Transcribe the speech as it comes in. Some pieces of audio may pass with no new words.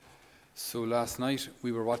So last night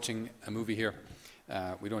we were watching a movie here.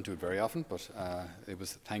 We don't do it very often, but it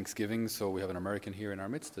was Thanksgiving, so we have an American here in our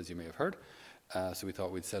midst, as you may have heard. So we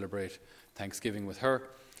thought we'd celebrate Thanksgiving with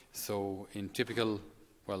her. So in typical,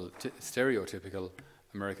 stereotypical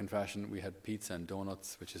American fashion, we had pizza and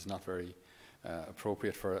donuts, which is not very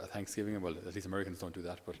appropriate for a Thanksgiving. Well, at least Americans don't do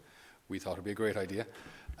that, but we thought it would be a great idea.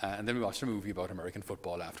 And then we watched a movie about American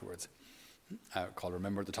football afterwards, called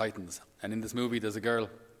Remember the Titans. And in this movie, there's a girl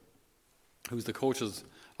who's the coach's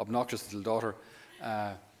obnoxious little daughter,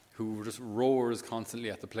 who just roars constantly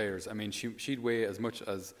at the players. I mean, she'd weigh as much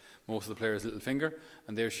as most of the players' little finger,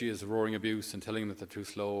 and there she is roaring abuse and telling them that they're too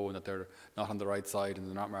slow and that they're not on the right side and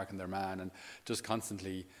they're not marking their man, and just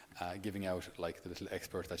constantly giving out like the little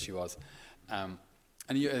expert that she was. And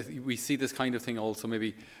we see this kind of thing also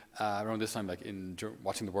maybe around this time, like in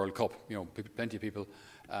watching the World Cup. You know, plenty of people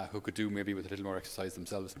who could do maybe with a little more exercise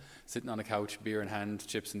themselves, sitting on a couch, beer in hand,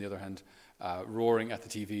 chips in the other hand, roaring at the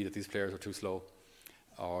TV that these players are too slow,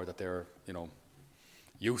 or that they're,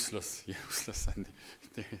 useless, and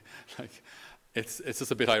like it's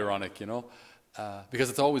just a bit ironic, because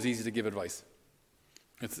it's always easy to give advice.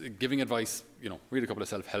 It's giving advice, read a couple of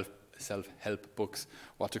self-help books,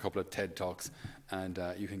 watch a couple of TED Talks, and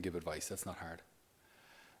you can give advice. That's not hard.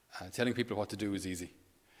 Telling people what to do is easy.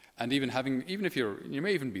 And even if you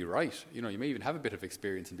may even be right, you may even have a bit of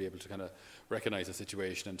experience and be able to kind of recognize a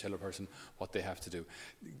situation and tell a person what they have to do.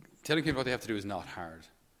 Telling people what they have to do is not hard.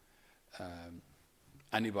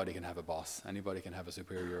 Anybody can have a boss. Anybody can have a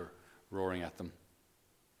superior roaring at them.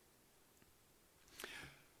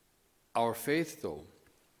 Our faith, though,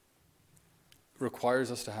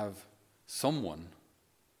 requires us to have someone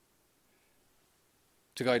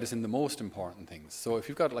to guide us in the most important things. So if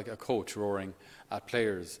you've got like a coach roaring at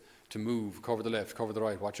players to move, cover the left, cover the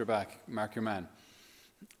right, watch your back, mark your man,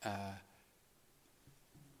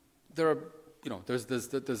 there's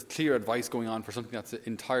clear advice going on for something that's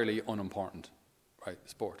entirely unimportant, right?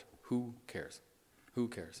 Sport. Who cares? Who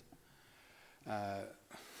cares?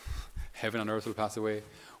 Heaven and earth will pass away.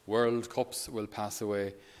 World Cups will pass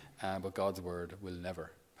away. But God's word will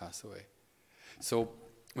never pass away. So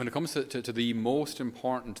when it comes to the most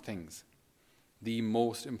important things,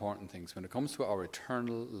 when it comes to our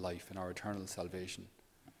eternal life and our eternal salvation,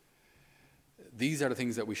 these are the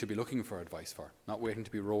things that we should be looking for advice for, not waiting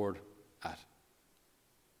to be roared at.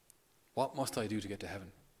 What must I do to get to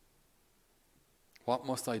heaven? What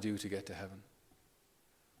must I do to get to heaven?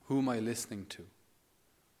 Who am I listening to?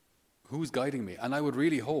 Who's guiding me? And I would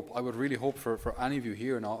really hope for any of you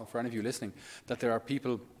here and for any of you listening, that there are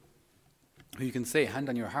people who you can say, hand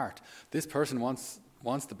on your heart, this person wants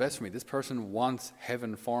the best for me. This person wants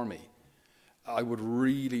heaven for me. I would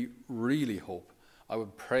really, really hope, I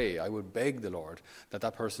would pray, I would beg the Lord that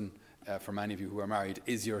person, for many of you who are married,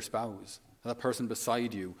 is your spouse. That person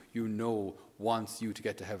beside you, wants you to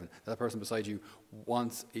get to heaven. That person beside you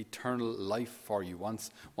wants eternal life for you,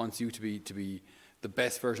 wants you to be the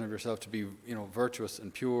best version of yourself, to be, virtuous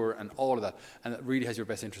and pure and all of that, and that really has your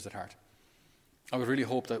best interest at heart. I would really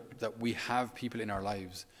hope that we have people in our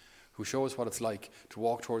lives who show us what it's like to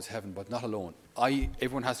walk towards heaven, but not alone.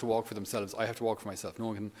 Everyone has to walk for themselves. I have to walk for myself. No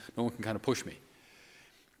one can kind of push me.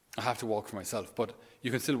 I have to walk for myself. But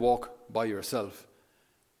you can still walk by yourself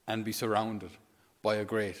and be surrounded by a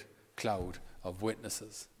great cloud of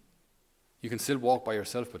witnesses. You can still walk by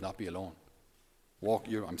yourself, but not be alone.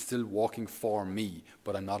 I'm still walking for me,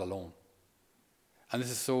 but I'm not alone. And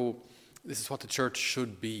this is what the church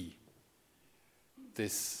should be.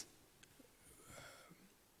 This,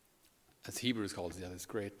 as Hebrews calls it, this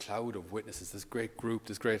great cloud of witnesses, this great group,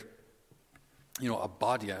 this great, a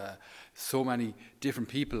body, so many different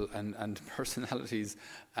people and personalities,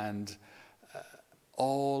 and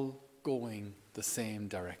all going the same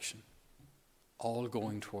direction, all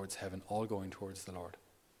going towards heaven, all going towards the Lord.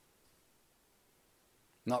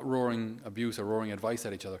 Not roaring abuse or roaring advice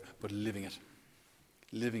at each other, but living it.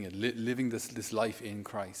 Living this life in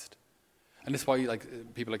Christ. And this is why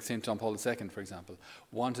people like St. John Paul II, for example,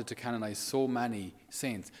 wanted to canonize so many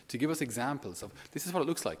saints, to give us examples of this is what it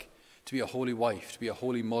looks like to be a holy wife, to be a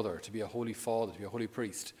holy mother, to be a holy father, to be a holy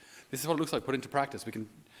priest. This is what it looks like put into practice. We can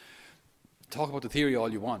talk about the theory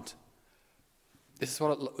all you want. This is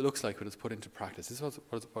what it looks like when it's put into practice. This is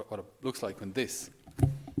what it looks like when this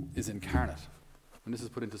is incarnate, when this is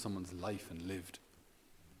put into someone's life and lived.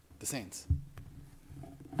 The saints.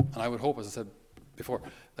 And I would hope, as I said before,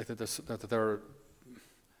 that there are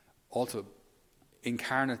also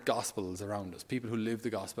incarnate gospels around us, people who live the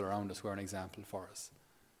gospel around us, who are an example for us,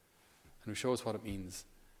 and who show us what it means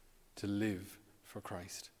to live for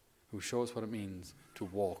Christ, who show us what it means to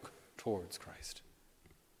walk towards Christ.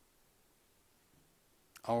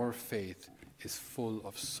 our faith is full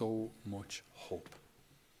of so much hope.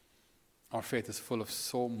 Our faith is full of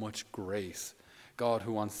so much grace. God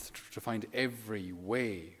who wants to find every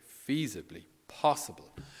way feasibly possible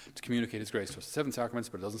to communicate his grace to us. 7 sacraments,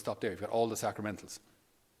 but it doesn't stop there. You've got all the sacramentals.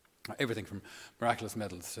 Everything from miraculous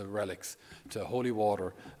medals to relics to holy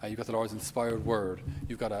water. You've got the Lord's inspired word.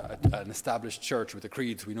 You've got an established church with the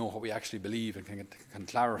creeds. We know what we actually believe and can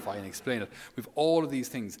clarify and explain it. We've all of these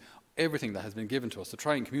things, everything that has been given to us to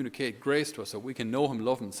try and communicate grace to us so we can know him,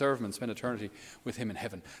 love him, serve him, and spend eternity with him in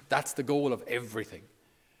heaven. That's the goal of everything.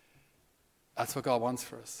 That's what God wants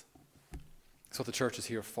for us. That's what the church is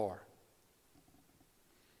here for.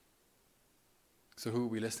 So who are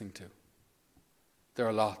we listening to? There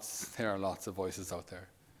are lots of voices out there.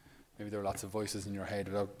 Maybe there are lots of voices in your head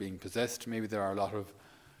without being possessed. Maybe there are a lot of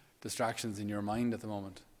distractions in your mind at the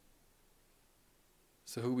moment.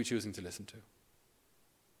 So who are we choosing to listen to?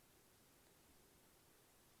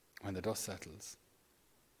 When the dust settles,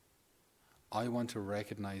 I want to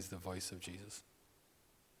recognize the voice of Jesus.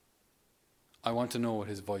 I want to know what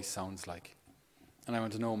his voice sounds like. And I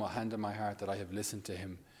want to know my hand on my heart that I have listened to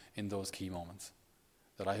him in those key moments,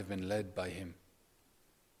 that I have been led by him,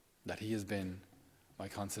 that he has been my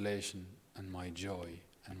consolation and my joy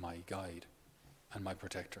and my guide and my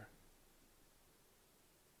protector.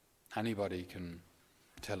 Anybody can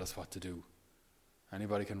tell us what to do.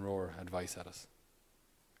 Anybody can roar advice at us.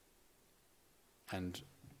 And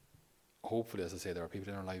hopefully, as I say, there are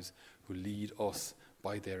people in our lives who lead us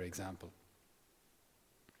by their example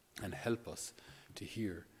and help us to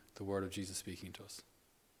hear the word of Jesus speaking to us.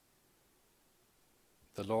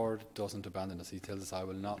 The Lord doesn't abandon us. He tells us, I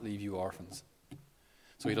will not leave you orphans.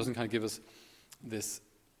 So he doesn't kind of give us this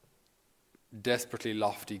desperately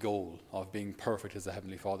lofty goal of being perfect as the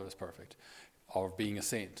Heavenly Father is perfect, or of being a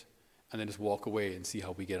saint, and then just walk away and see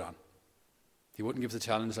how we get on. He wouldn't give us a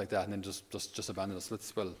challenge like that and then just abandon us.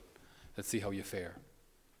 Let's see how you fare.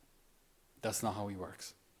 That's not how he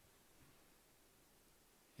works.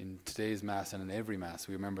 In today's Mass and in every Mass,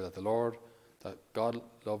 we remember that that God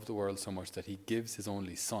loved the world so much that he gives his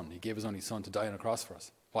only Son. He gave his only Son to die on a cross for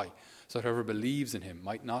us. Why? So that whoever believes in him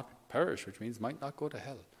might not perish, which means might not go to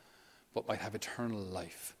hell, but might have eternal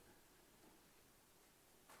life.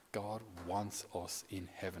 God wants us in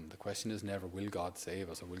heaven. The question is never, will God save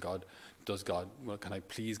us? Or can I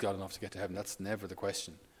please God enough to get to heaven? That's never the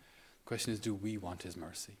question. The question is, do we want his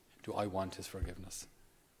mercy? Do I want his forgiveness?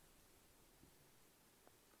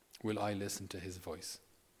 Will I listen to his voice?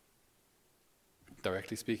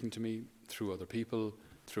 Directly speaking to me, through other people,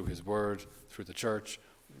 through his word, through the church,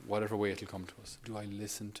 whatever way it'll come to us. Do I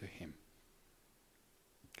listen to him?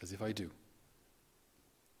 Because if I do,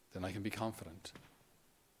 then I can be confident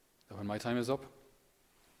that when my time is up,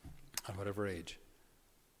 at whatever age,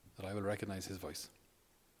 that I will recognize his voice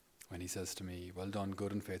when he says to me, well done,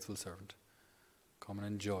 good and faithful servant. Come and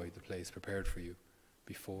enjoy the place prepared for you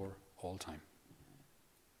before all time.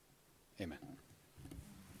 Amen.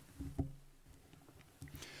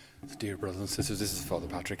 So dear brothers and sisters, this is Father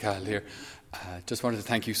Patrick Cahill here. Just wanted to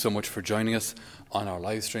thank you so much for joining us on our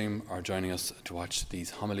live stream, or joining us to watch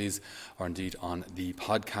these homilies, or indeed on the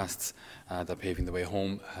podcasts that Paving the Way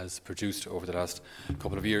Home has produced over the last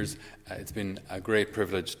couple of years. It's been a great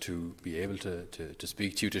privilege to be able to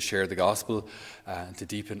speak to you, to share the gospel, and to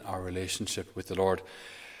deepen our relationship with the Lord.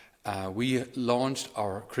 We launched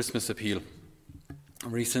our Christmas appeal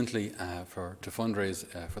recently to fundraise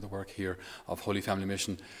for the work here of Holy Family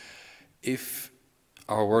Mission. If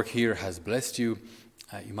our work here has blessed you,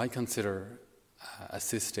 you might consider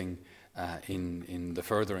assisting in the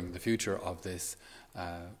furthering the future of this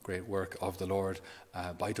great work of the Lord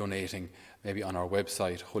by donating, maybe on our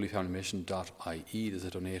website, holyfamilymission.ie. There's a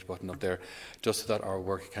donate button up there, just so that our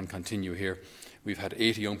work can continue here. We've had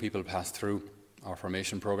 80 young people pass through our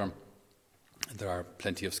formation programme. There are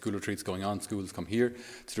plenty of school retreats going on. Schools come here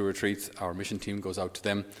to do retreats. Our mission team goes out to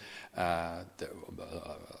them, as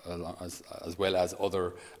well as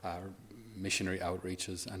other missionary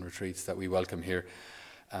outreaches and retreats that we welcome here.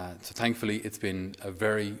 So thankfully, it's been a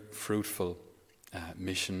very fruitful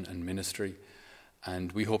mission and ministry,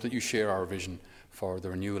 and we hope that you share our vision for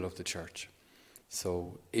the renewal of the church.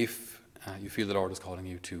 So if you feel the Lord is calling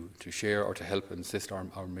you to share or to help and assist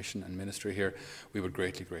our mission and ministry here, we would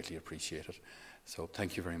greatly, greatly appreciate it. So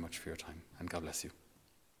thank you very much for your time, and God bless you.